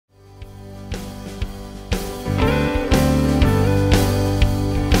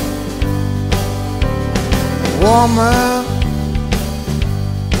Woman,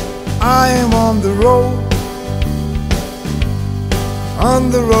 I am on the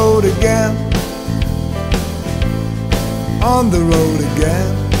road again, on the road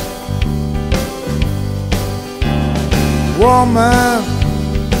again. Woman,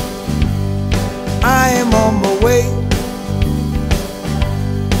 I am on my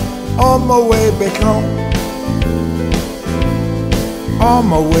way back home, on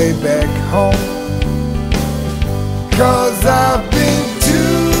my way back home. 'Cause I've been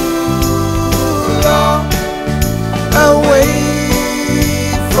too long away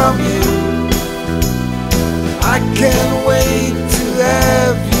from you. I can't wait to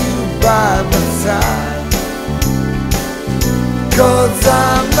have you by my side. 'Cause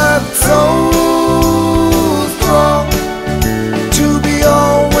I'm not so strong to be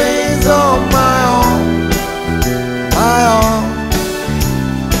always on my own, my own.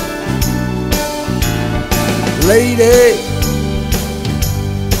 Lady,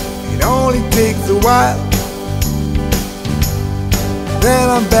 it only takes a while, then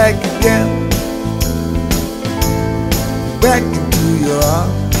I'm back again, back into your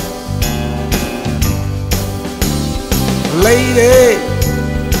arms. Lady,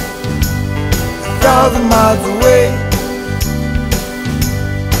 1,000 miles away,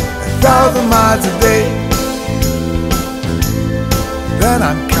 1,000 miles a day, then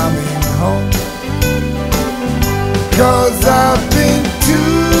I'm coming home. 'Cause I've been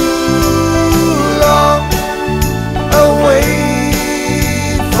too long away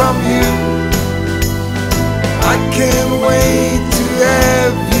from you. I can't wait to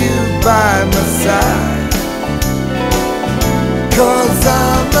have you by my side. 'Cause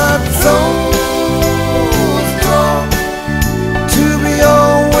I'm not so strong to be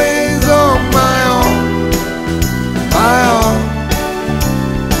always on my own, my own.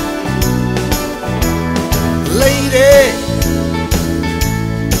 Lady,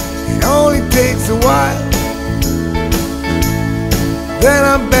 it only takes a while, then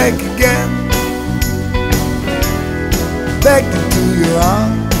I'm back again, back into your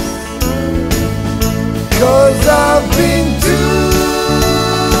arms. 'Cause I've been too